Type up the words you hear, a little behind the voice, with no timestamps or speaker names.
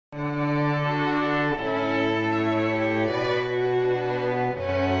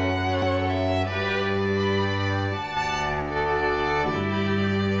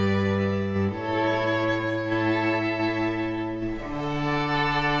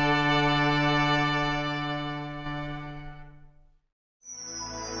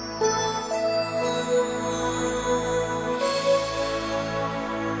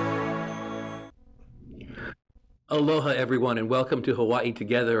Aloha, everyone, and welcome to Hawaii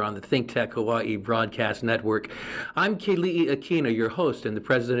Together on the ThinkTech Hawaii broadcast network. I'm Keli'i Akina, your host and the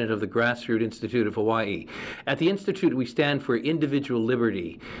president of the Grassroot Institute of Hawaii. At the Institute, we stand for individual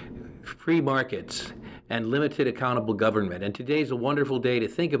liberty, free markets, and limited accountable government. And today's a wonderful day to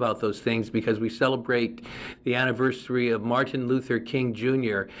think about those things because we celebrate the anniversary of Martin Luther King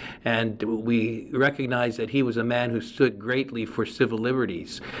Jr., and we recognize that he was a man who stood greatly for civil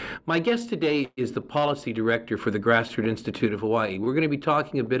liberties. My guest today is the policy director for the Grassroot Institute of Hawaii. We're going to be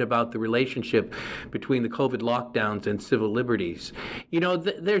talking a bit about the relationship between the COVID lockdowns and civil liberties. You know,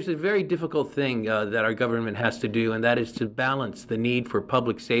 there's a very difficult thing that our government has to do, and that is to balance the need for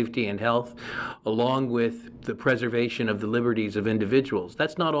public safety and health along with the preservation of the liberties of individuals.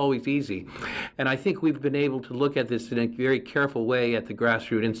 That's not always easy. And I think we've been able to look at this in a very careful way at the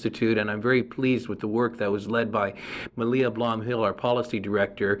Grassroot Institute, and I'm very pleased with the work that was led by Malia Hill, our policy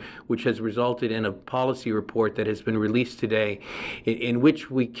director, which has resulted in a policy report that has been released today, in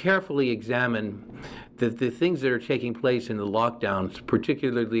which we carefully examine the things that are taking place in the lockdowns,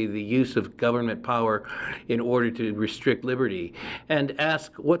 particularly the use of government power in order to restrict liberty, and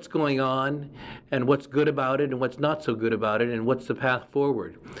ask what's going on and what's good about it and what's not so good about it and what's the path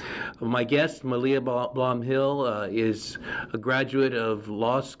forward. My guest, Malia Hill, is a graduate of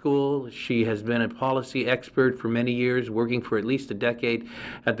law school. She has been a policy expert for many years, working for at least a decade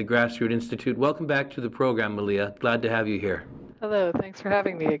at the Grassroot Institute. Welcome back to the program, Malia. Glad to have you here. Hello, thanks for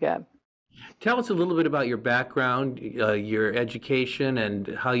having me again. Tell us a little bit about your background, your education, and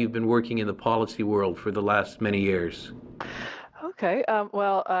how you've been working in the policy world for the last many years. Okay,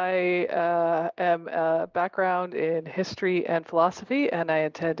 well, I am a background in history and philosophy, and I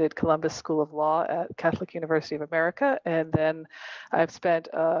attended Columbus School of Law at Catholic University of America. And then I've spent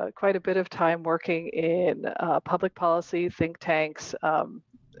quite a bit of time working in public policy, think tanks,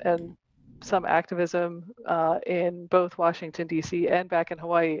 and some activism in both Washington, D.C. and back in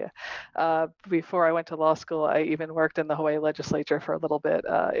Hawaii. Before I went to law school, I even worked in the Hawaii legislature for a little bit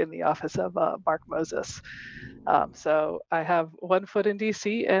in the office of Mark Moses. So I have one foot in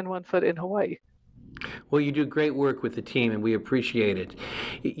D.C. and one foot in Hawaii. Well, you do great work with the team, and we appreciate it.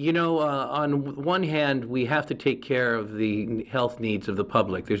 You know, on one hand, we have to take care of the health needs of the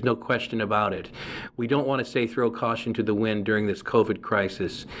public. There's no question about it. We don't want to say throw caution to the wind during this COVID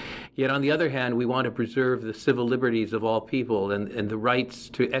crisis. Yet, on the other hand, we want to preserve the civil liberties of all people and the rights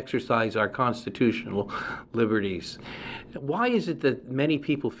to exercise our constitutional liberties. Why is it that many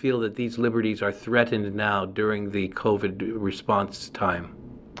people feel that these liberties are threatened now during the COVID response time?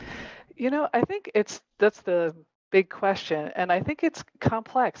 I think that's the big question, and I think it's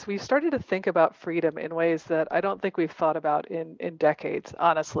complex. We've started to think about freedom in ways that I don't think we've thought about in decades,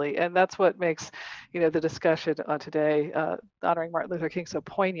 honestly, and that's what makes, the discussion on today honoring Martin Luther King so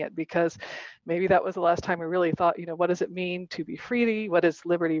poignant, because maybe that was the last time we really thought, what does it mean to be free? What is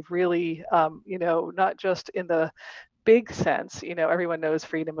liberty really? Not just in the big sense, everyone knows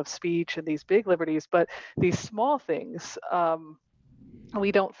freedom of speech and these big liberties, but these small things.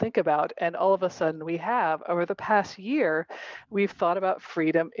 We don't think about, and all of a sudden we have. Over the past year, we've thought about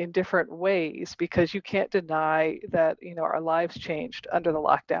freedom in different ways, because you can't deny that our lives changed under the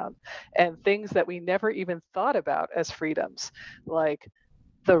lockdown, and things that we never even thought about as freedoms, like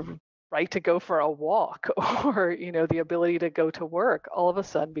the right to go for a walk or the ability to go to work, all of a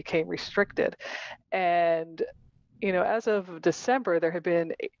sudden became restricted. And as of December, there had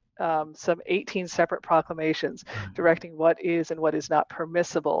been some 18 separate proclamations directing what is and what is not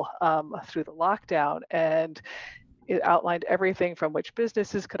permissible through the lockdown. And it outlined everything from which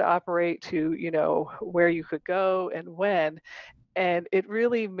businesses could operate to, where you could go and when. And it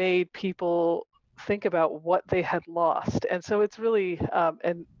really made people think about what they had lost. And so it's really,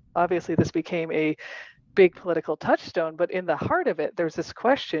 and obviously this became a big political touchstone, but in the heart of it, there's this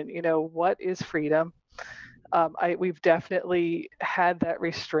question, what is freedom? We've definitely had that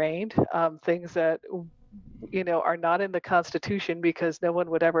restrained, things that are not in the Constitution, because no one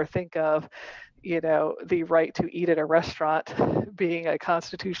would ever think of the right to eat at a restaurant being a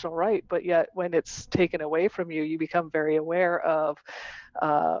constitutional right. But yet when it's taken away from you, you become very aware of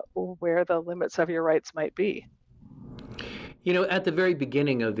where the limits of your rights might be. You know, at the very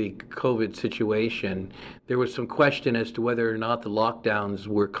beginning of the COVID situation, there was some question as to whether or not the lockdowns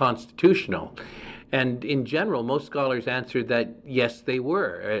were constitutional. And in general, most scholars answered that yes, they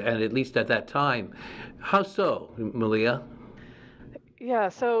were, and at least at that time. How so, Malia? Yeah,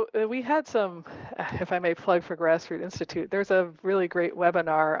 so we had some, if I may plug for Grassroot Institute, there's a really great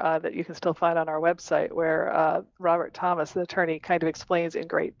webinar that you can still find on our website, where Robert Thomas, the attorney, kind of explains in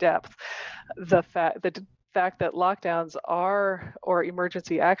great depth the fact that lockdowns are, or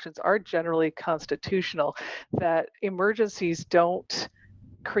emergency actions are generally constitutional, that emergencies don't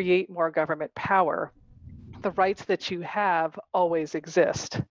create more government power. The rights that you have always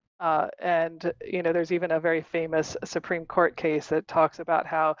exist. And there's even a very famous Supreme Court case that talks about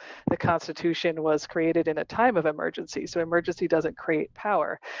how the Constitution was created in a time of emergency. So emergency doesn't create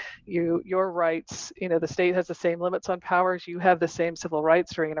power. Your rights, the state has the same limits on powers. You have the same civil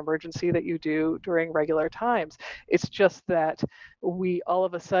rights during an emergency that you do during regular times. It's just that we all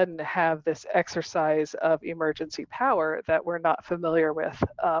of a sudden have this exercise of emergency power that we're not familiar with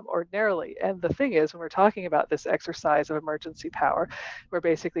ordinarily. And the thing is, when we're talking about this exercise of emergency power, we're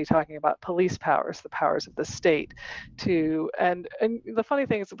basically talking about police powers, the powers of the state and the funny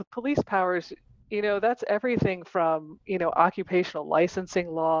thing is with police powers, that's everything from, occupational licensing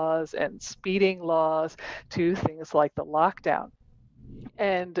laws and speeding laws to things like the lockdown.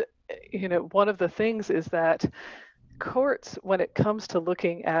 And, one of the things is that courts, when it comes to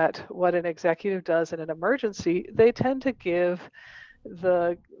looking at what an executive does in an emergency, they tend to give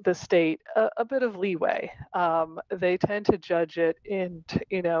the state a bit of leeway. They tend to judge it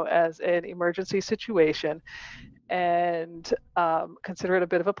as an emergency situation and consider it a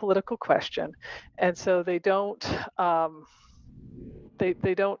bit of a political question, and so they don't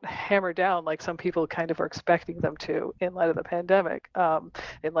hammer down like some people kind of are expecting them to in light of the pandemic,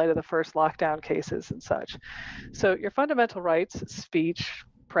 in light of the first lockdown cases and such. So your fundamental rights, speech,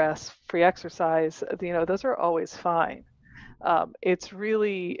 press, free exercise, those are always fine. It's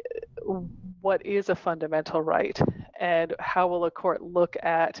really what is a fundamental right, and how will a court look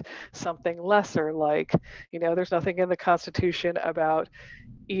at something lesser, like, there's nothing in the Constitution about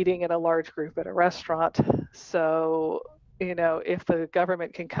eating in a large group at a restaurant. So, if the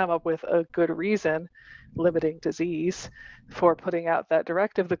government can come up with a good reason, limiting disease, for putting out that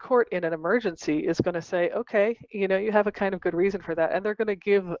directive, the court in an emergency is going to say, okay, you have a kind of good reason for that. And they're going to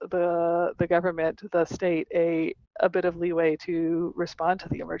give the government, the state, a bit of leeway to respond to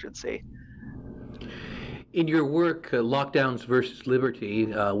the emergency. In your work, Lockdowns versus Liberty,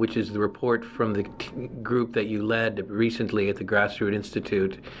 which is the report from the group that you led recently at the Grassroot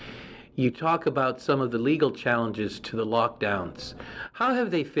Institute, you talk about some of the legal challenges to the lockdowns. How have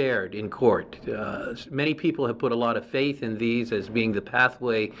they fared in court? Many people have put a lot of faith in these as being the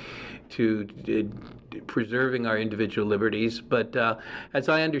pathway to preserving our individual liberties, but as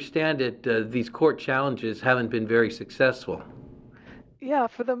I understand it, these court challenges haven't been very successful. Yeah,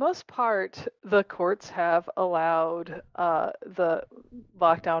 for the most part, the courts have allowed the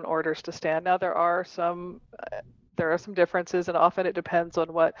lockdown orders to stand. Now, there are some differences, and often it depends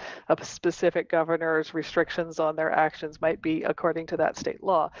on what a specific governor's restrictions on their actions might be according to that state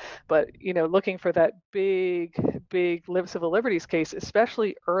law. But looking for that big civil liberties case,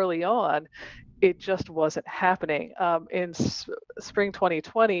 especially early on, it just wasn't happening. In spring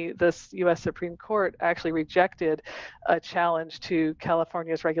 2020, this U.S. Supreme Court actually rejected a challenge to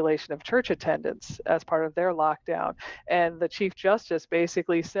California's regulation of church attendance as part of their lockdown. And the Chief Justice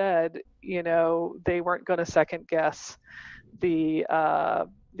basically said, they weren't going to second guess the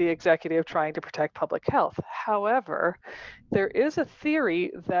executive trying to protect public health. However, there is a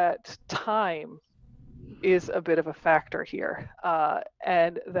theory that time is a bit of a factor here,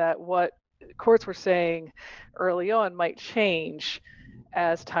 and that what courts were saying early on might change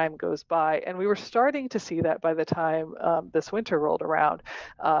as time goes by. And we were starting to see that by the time this winter rolled around.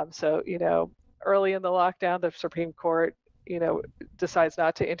 So, early in the lockdown, the Supreme Court, decides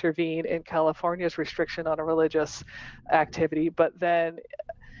not to intervene in California's restriction on a religious activity. But then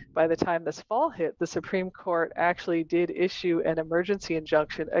by the time this fall hit, the Supreme Court actually did issue an emergency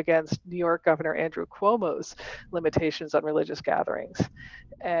injunction against New York Governor Andrew Cuomo's limitations on religious gatherings.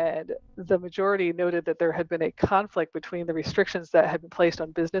 And the majority noted that there had been a conflict between the restrictions that had been placed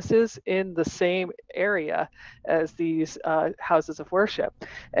on businesses in the same area as these houses of worship,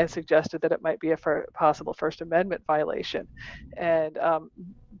 and suggested that it might be a possible First Amendment violation. And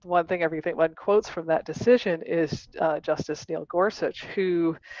one quotes from that decision is Justice Neil Gorsuch,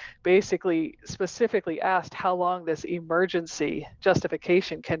 who basically specifically asked how long this emergency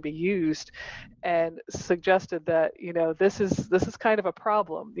justification can be used, and suggested that this is kind of a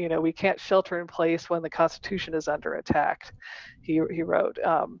problem. We can't shelter in place when the Constitution is under attack. He wrote.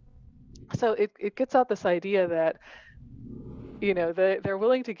 So it gets out this idea that they're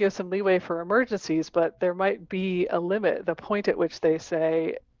willing to give some leeway for emergencies, but there might be a limit, the point at which they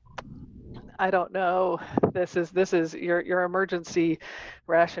say, I don't know. This is your emergency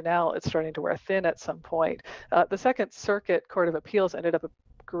rationale. It's starting to wear thin at some point. The Second Circuit Court of Appeals ended up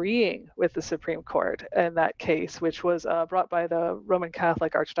agreeing with the Supreme Court in that case, which was brought by the Roman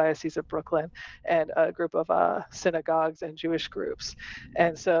Catholic Archdiocese of Brooklyn and a group of synagogues and Jewish groups.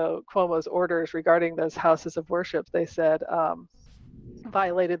 And so Cuomo's orders regarding those houses of worship, they said,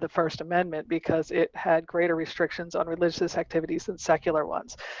 violated the First Amendment because it had greater restrictions on religious activities than secular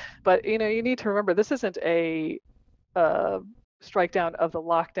ones. But you need to remember this isn't a uh, strike down of the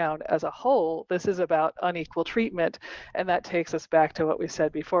lockdown as a whole. This is about unequal treatment, and that takes us back to what we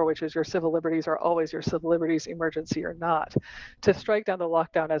said before, which is your civil liberties are always your civil liberties, emergency or not. To strike down the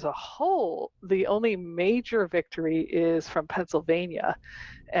lockdown as a whole, the only major victory is from Pennsylvania,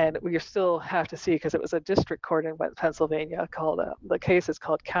 and we still have to see because it was a district court in Pennsylvania called the case is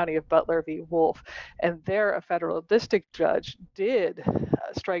called County of Butler v. Wolf, and there a federal district judge did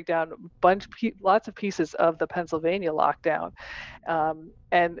strike down lots of pieces of the Pennsylvania lockdown,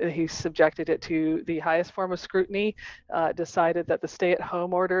 and he subjected it to the highest form of scrutiny. Decided that the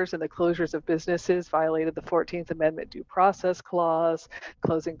stay-at-home orders and the closures of businesses violated the 14th Amendment due process clause.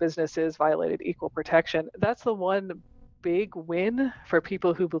 Closing businesses violated equal protection. That's the one big win for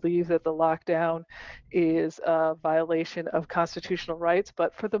people who believe that the lockdown is a violation of constitutional rights.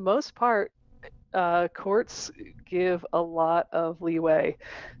 But for the most part, courts give a lot of leeway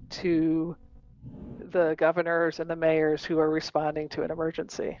to the governors and the mayors who are responding to an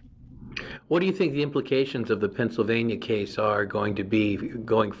emergency. What do you think the implications of the Pennsylvania case are going to be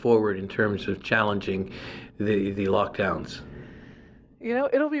going forward in terms of challenging the lockdowns?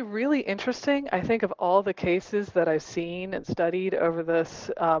 It'll be really interesting. I think of all the cases that I've seen and studied over this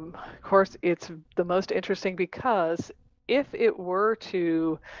course, it's the most interesting because if it were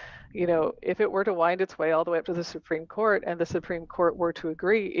to, if it were to wind its way all the way up to the Supreme Court and the Supreme Court were to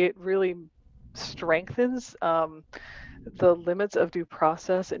agree, it really strengthens the limits of due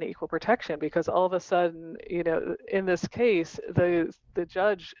process and equal protection because all of a sudden, in this case, the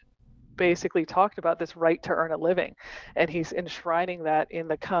judge basically talked about this right to earn a living, and he's enshrining that in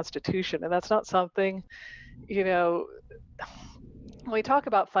the Constitution. And that's not something, when we talk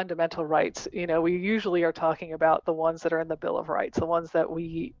about fundamental rights, we usually are talking about the ones that are in the Bill of Rights, the ones that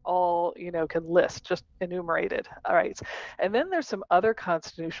we all, can list, just enumerated. All right. And then there's some other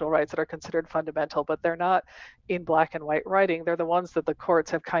constitutional rights that are considered fundamental, but they're not in black and white writing. They're the ones that the courts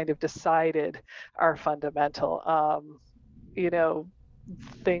have kind of decided are fundamental.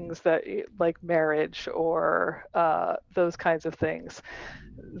 Things that like marriage or those kinds of things.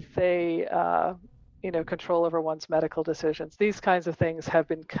 They control over one's medical decisions. These kinds of things have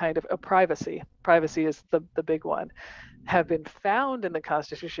been kind of privacy. Privacy is the big one, have been found in the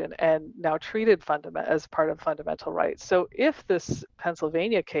Constitution and now treated as part of fundamental rights. So if this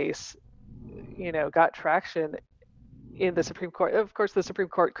Pennsylvania case, got traction in the Supreme Court, of course, the Supreme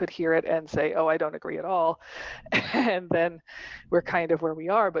Court could hear it and say, oh, I don't agree at all. And then we're kind of where we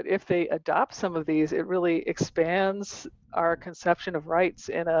are. But if they adopt some of these, it really expands our conception of rights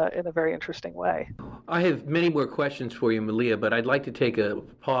in a very interesting way. I have many more questions for you, Malia, but I'd like to take a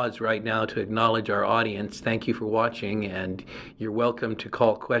pause right now to acknowledge our audience. Thank you for watching, and you're welcome to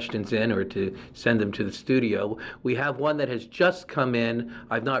call questions in or to send them to the studio. We have one that has just come in.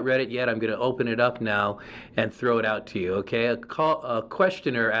 I've not read it yet. I'm going to open it up now and throw it out to you, okay? A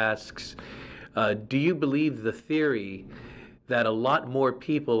questioner asks, do you believe the theory that a lot more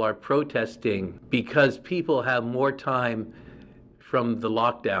people are protesting because people have more time from the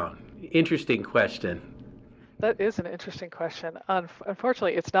lockdown? Interesting question. That is an interesting question.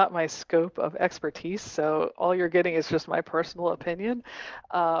 Unfortunately, it's not my scope of expertise, so all you're getting is just my personal opinion.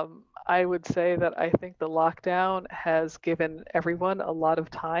 I would say that I think the lockdown has given everyone a lot of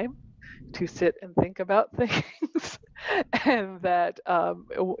time to sit and think about things, and that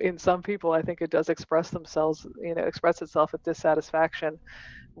in some people, I think it does express itself with dissatisfaction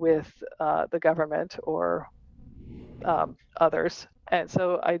with the government or others. And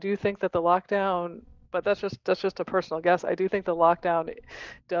so I do think that the lockdown, but that's just a personal guess. I do think the lockdown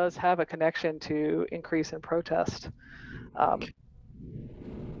does have a connection to increase in protest.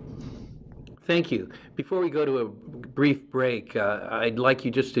 Thank you. Before we go to a brief break, I'd like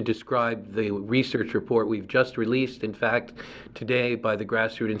you just to describe the research report we've just released, in fact, today by the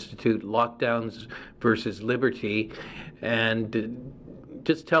Grassroot Institute, Lockdowns versus Liberty, and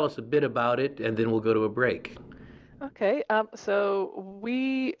just tell us a bit about it, and then we'll go to a break. Okay, so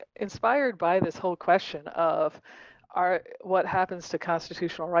we, inspired by this whole question of what happens to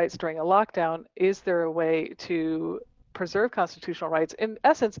constitutional rights during a lockdown, is there a way to preserve constitutional rights? In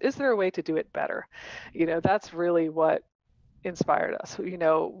essence, is there a way to do it better? That's really what inspired us.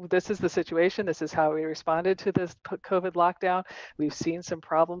 This is the situation. This is how we responded to this COVID lockdown. We've seen some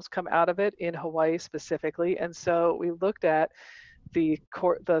problems come out of it in Hawaii specifically. And so we looked at the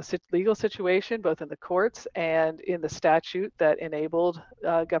legal situation, both in the courts and in the statute that enabled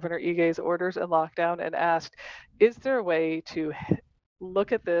Governor Ige's orders and lockdown, and asked, is there a way to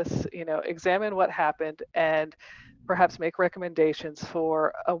look at this, examine what happened, and perhaps make recommendations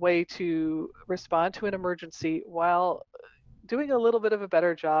for a way to respond to an emergency while doing a little bit of a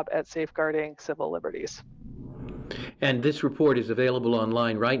better job at safeguarding civil liberties. And this report is available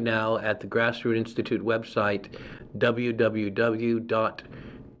online right now at the Grassroot Institute website,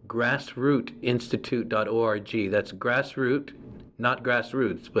 www.grassrootinstitute.org. That's Grassroot, not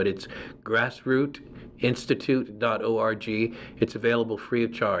grassroots, but it's grassrootinstitute.org. It's available free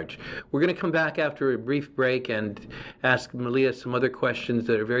of charge. We're going to come back after a brief break and ask Malia some other questions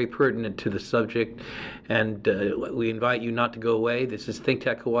that are very pertinent to the subject. And we invite you not to go away. This is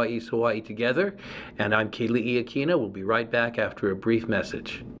ThinkTech Hawaii's Hawaii Together, and I'm Keli'i Akina. We'll be right back after a brief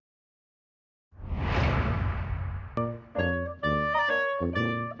message.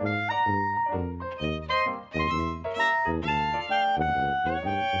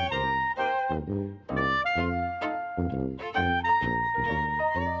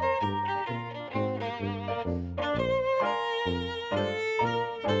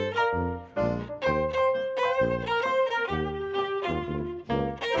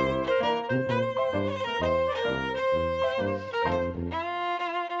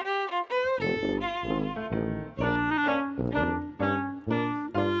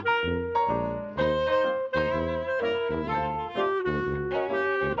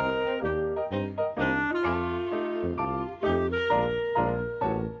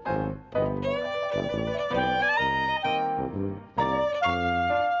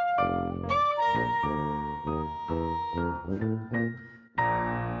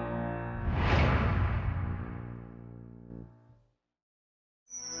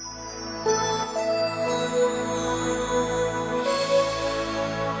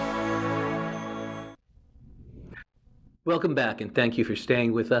 Welcome back, and thank you for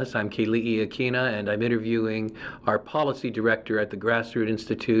staying with us. I'm Keli'i Akina, and I'm interviewing our policy director at the Grassroot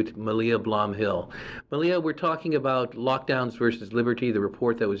Institute, Malia Hill. Malia, we're talking about lockdowns versus liberty, the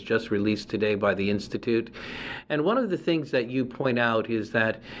report that was just released today by the Institute. And one of the things that you point out is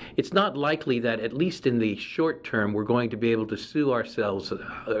that it's not likely that, at least in the short term, we're going to be able to sue ourselves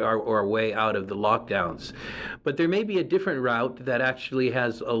our way out of the lockdowns. But there may be a different route that actually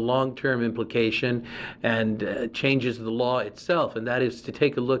has a long-term implication and changes the law itself, and that is to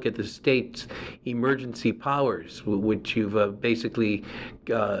take a look at the state's emergency powers, which you've basically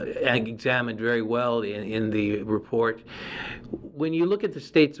examined very well in the report. When you look at the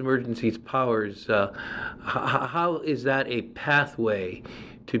state's emergency powers, how is that a pathway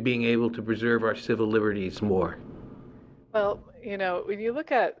to being able to preserve our civil liberties more? Well, when you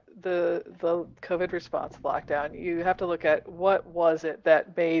look at the COVID response lockdown, you have to look at what was it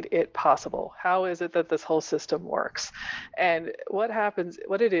that made it possible? How is it that this whole system works? And what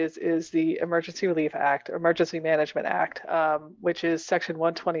it is the Emergency Relief Act, Emergency Management Act, which is Section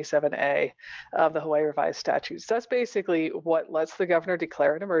 127A of the Hawaii Revised Statutes. That's basically what lets the governor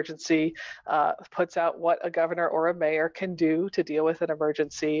declare an emergency, puts out what a governor or a mayor can do to deal with an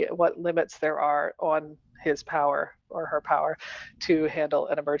emergency, what limits there are on his power or her power to handle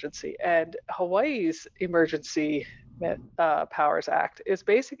an emergency. And Hawaii's Emergency Powers Act is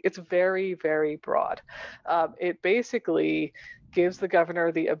it's very, very broad. It basically gives the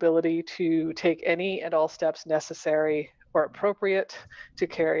governor the ability to take any and all steps necessary or appropriate to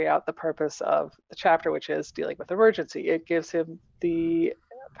carry out the purpose of the chapter, which is dealing with emergency. It gives him the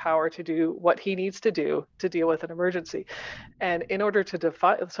power to do what he needs to do to deal with an emergency. And in order to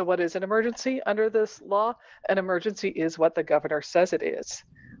define, so what is an emergency under this law? An emergency is what the governor says it is.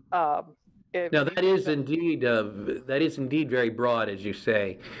 Now that is indeed very broad, as you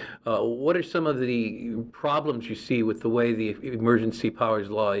say. What are some of the problems you see with the way the emergency powers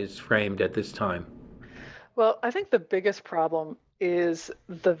law is framed at this time? Well, I think the biggest problem is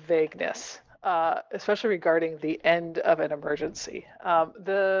the vagueness, especially regarding the end of an emergency.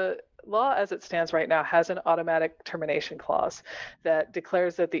 The law as it stands right now has an automatic termination clause that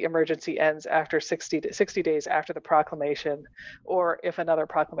declares that the emergency ends after 60 days after the proclamation, or if another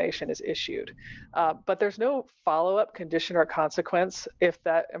proclamation is issued. But there's no follow-up condition or consequence if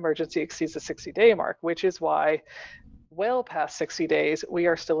that emergency exceeds the 60-day mark, which is why well past 60 days, we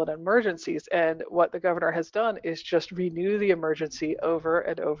are still in emergencies. And what the governor has done is just renew the emergency over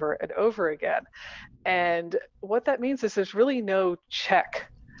and over and over again. And what that means is there's really no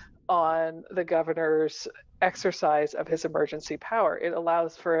check on the governor's exercise of his emergency power. It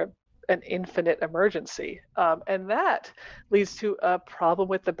allows for an infinite emergency. And that leads to a problem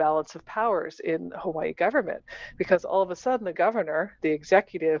with the balance of powers in Hawaii government, because all of a sudden the governor, the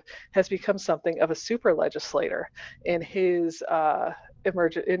executive, has become something of a super legislator. In his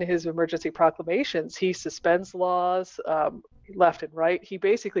in his emergency proclamations, he suspends laws left and right. He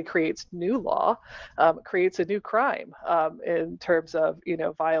basically creates new law, creates a new crime in terms of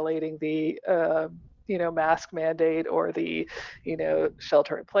violating the mask mandate or the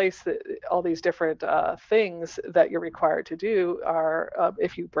shelter in place. All these different things that you're required to do are,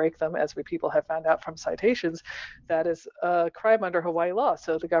 if you break them, as we people have found out from citations, that is a crime under Hawaii law.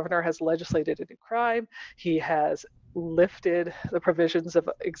 So the governor has legislated a new crime. He has lifted the provisions of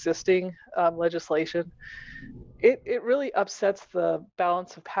existing legislation. It really upsets the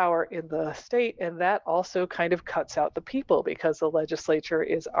balance of power in the state, and that also kind of cuts out the people, because the legislature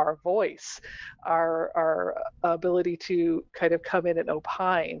is our voice, our ability to kind of come in and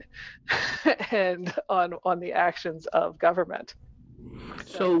opine and on the actions of government.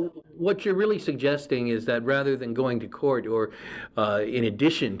 So what you're really suggesting is that rather than going to court, or in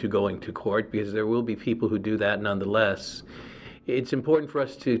addition to going to court, because there will be people who do that nonetheless, it's important for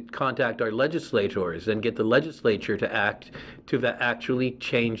us to contact our legislators and get the legislature to act to actually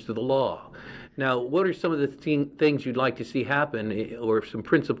change the law. Now, what are some of the things you'd like to see happen, or some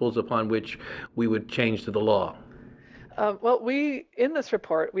principles upon which we would change the law? Well, in this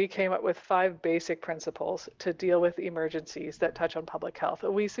report, we came up with 5 basic principles to deal with emergencies that touch on public health.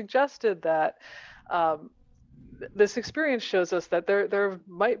 We suggested that um, this experience shows us that there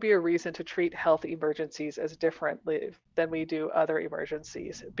might be a reason to treat health emergencies as differently than we do other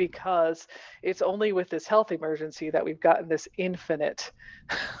emergencies, because it's only with this health emergency that we've gotten this infinite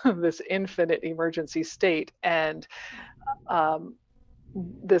this infinite emergency state, and um,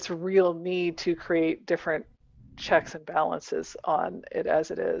 this real need to create different checks and balances on it as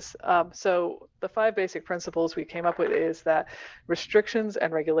it is. So the 5 basic principles we came up with is that restrictions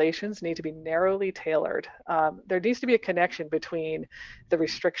and regulations need to be narrowly tailored. There needs to be a connection between the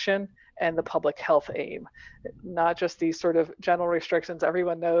restriction and the public health aim, not just these sort of general restrictions.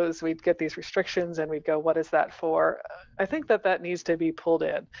 Everyone knows we'd get these restrictions and we'd go, what is that for? I think that needs to be pulled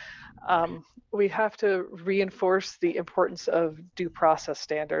in. We have to reinforce the importance of due process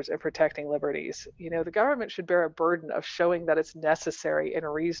standards and protecting liberties. The government should bear a burden of showing that it's necessary and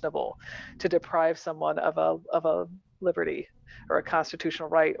reasonable to deprive someone of a liberty or a constitutional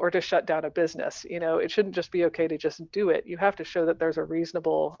right, or to shut down a business. It shouldn't just be okay to just do it. You have to show that there's a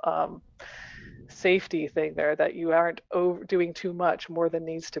reasonable safety thing there, that you aren't doing too much more than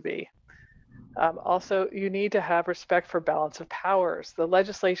needs to be. Also, you need to have respect for balance of powers. The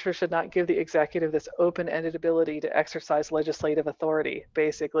legislature should not give the executive this open-ended ability to exercise legislative authority,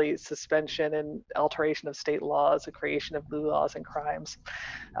 basically suspension and alteration of state laws, the creation of new laws and crimes.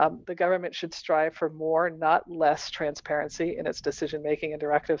 The government should strive for more, not less, transparency in its decision-making and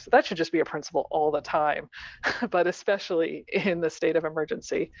directives. That should just be a principle all the time, but especially in the state of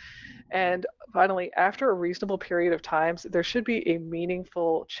emergency. And finally, after a reasonable period of time, there should be a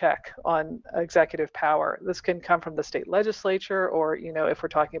meaningful check on executive power. This can come from the state legislature, or, if we're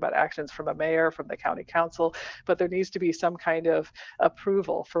talking about actions from a mayor, from the county council, but there needs to be some kind of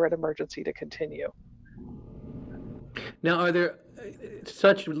approval for an emergency to continue. Now, are there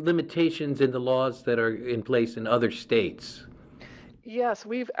such limitations in the laws that are in place in other states? Yes,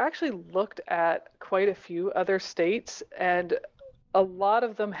 we've actually looked at quite a few other states, and a lot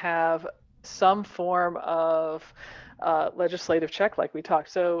of them have some form of legislative check, like we talked.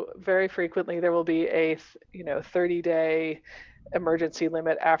 So very frequently there will be a 30-day emergency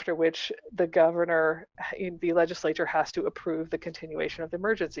limit, after which the governor, the legislature, has to approve the continuation of the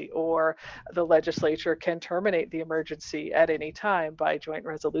emergency, or the legislature can terminate the emergency at any time by joint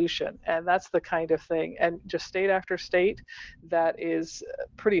resolution. And that's the kind of thing, and just state after state, that is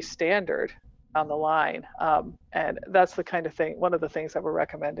pretty standard on the line. And that's the kind of thing, one of the things that we're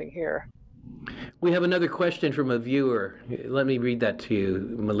recommending here. We have another question from a viewer. Let me read that to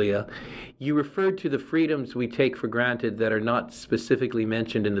you, Malia. You referred to the freedoms we take for granted that are not specifically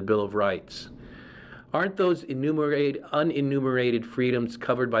mentioned in the Bill of Rights. Aren't those unenumerated freedoms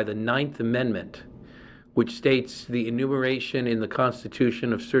covered by the Ninth Amendment, which states the enumeration in the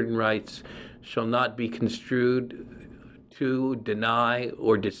Constitution of certain rights shall not be construed to deny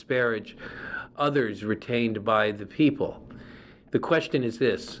or disparage others retained by the people? The question is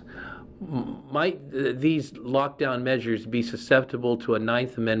this: might these lockdown measures be susceptible to a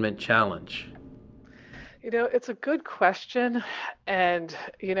Ninth Amendment challenge? It's a good question. And,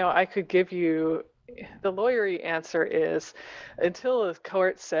 I could give you, the lawyery answer is until a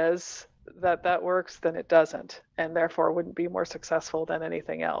court says that that works, then it doesn't, and therefore wouldn't be more successful than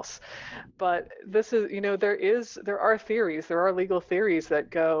anything else. But this is, there are theories, there are legal theories that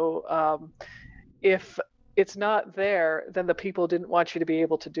go, if it's not there, then the people didn't want you to be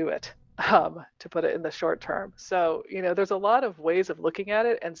able to do it. To put it in the short term. So, there's a lot of ways of looking at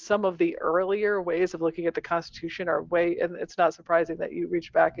it, and some of the earlier ways of looking at the Constitution and it's not surprising that you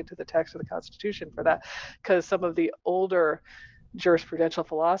reach back into the text of the Constitution for that, because some of the older jurisprudential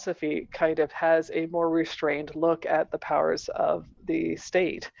philosophy kind of has a more restrained look at the powers of the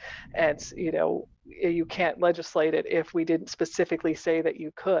state. And, you can't legislate it if we didn't specifically say that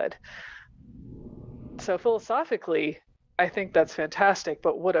you could. So philosophically, I think that's fantastic,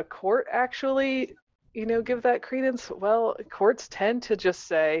 but would a court actually, give that credence? Well, courts tend to just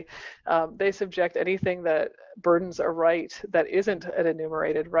say they subject anything that burdens a right that isn't an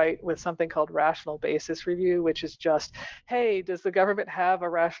enumerated right with something called rational basis review, which is just, hey, does the government have a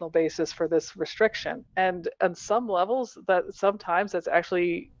rational basis for this restriction? And on some levels, that sometimes that's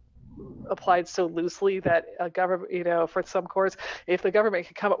actually applied so loosely that a government, for some courts, if the government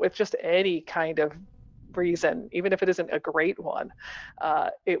can come up with just any kind of reason, even if it isn't a great one,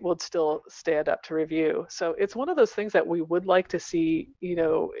 it would still stand up to review. So it's one of those things that we would like to see,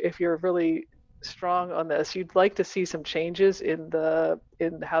 if you're really strong on this, you'd like to see some changes in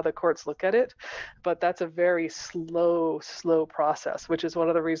how the courts look at it, but that's a very slow process, which is one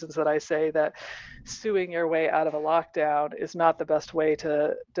of the reasons that I say that suing your way out of a lockdown is not the best way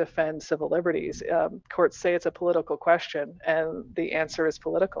to defend civil liberties. Courts say it's a political question, and the answer is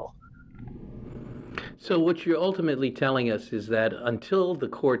political. So what you're ultimately telling us is that until the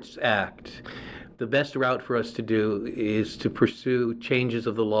courts act, the best route for us to do is to pursue changes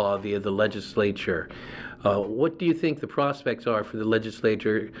of the law via the legislature. What do you think the prospects are for the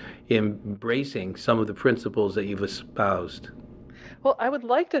legislature embracing some of the principles that you've espoused? Well, I would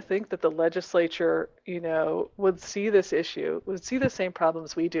like to think that the legislature, would see this issue, would see the same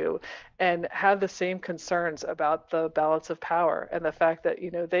problems we do, and have the same concerns about the balance of power and the fact that,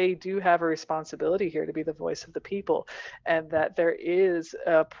 they do have a responsibility here to be the voice of the people, and that there is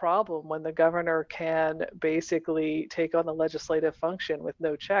a problem when the governor can basically take on the legislative function with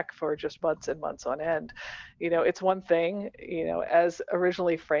no check for just months and months on end. It's one thing, as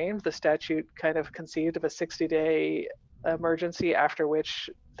originally framed, the statute kind of conceived of a 60-day emergency after which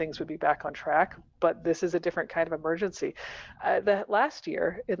things would be back on track, but this is a different kind of emergency. That last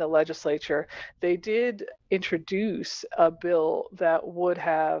year in the legislature, they did introduce a bill that would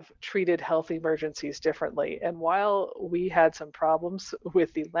have treated health emergencies differently. And while we had some problems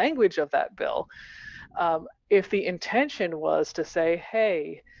with the language of that bill, if the intention was to say,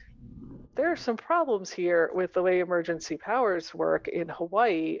 hey, there are some problems here with the way emergency powers work in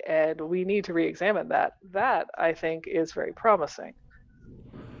Hawaii, and we need to re-examine that. That, I think, is very promising.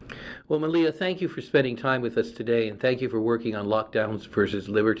 Well, Malia, thank you for spending time with us today, and thank you for working on lockdowns versus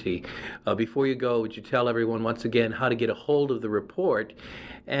liberty. Before you go, would you tell everyone once again how to get a hold of the report,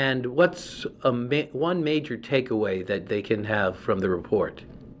 and what's one major takeaway that they can have from the report?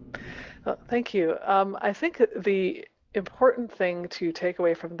 Thank you. I think the important thing to take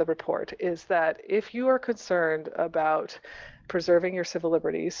away from the report is that if you are concerned about preserving your civil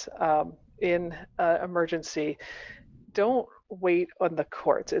liberties in emergency, don't wait on the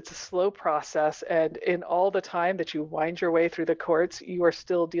courts. It's a slow process, and in all the time that you wind your way through the courts, you are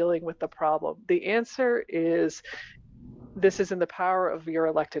still dealing with the problem. The answer is this is in the power of your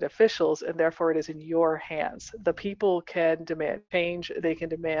elected officials, and therefore it is in your hands. The people can demand change, they can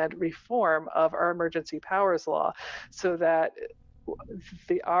demand reform of our emergency powers law so that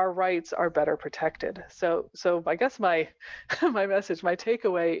our rights are better protected. So I guess my message, my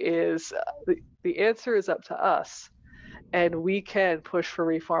takeaway is the answer is up to us. And we can push for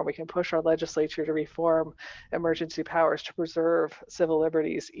reform. We can push our legislature to reform emergency powers to preserve civil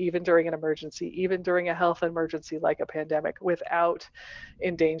liberties, even during an emergency, even during a health emergency like a pandemic, without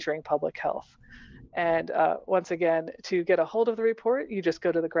endangering public health. And once again, to get a hold of the report, you just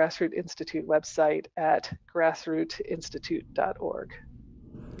go to the Grassroot Institute website at grassrootinstitute.org.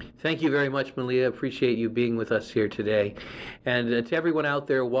 Thank you very much, Malia. Appreciate you being with us here today. And to everyone out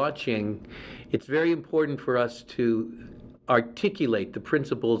there watching, it's very important for us to articulate the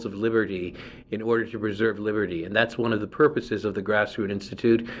principles of liberty in order to preserve liberty. And that's one of the purposes of the Grassroot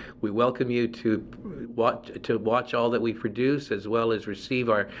Institute. We welcome you to watch all that we produce, as well as receive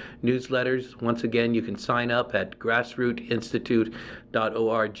our newsletters. Once again, you can sign up at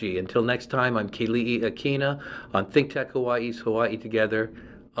grassrootinstitute.org. Until next time, I'm Keli'i Akina on ThinkTech Hawaii's Hawaii Together.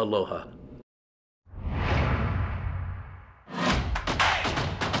 Aloha.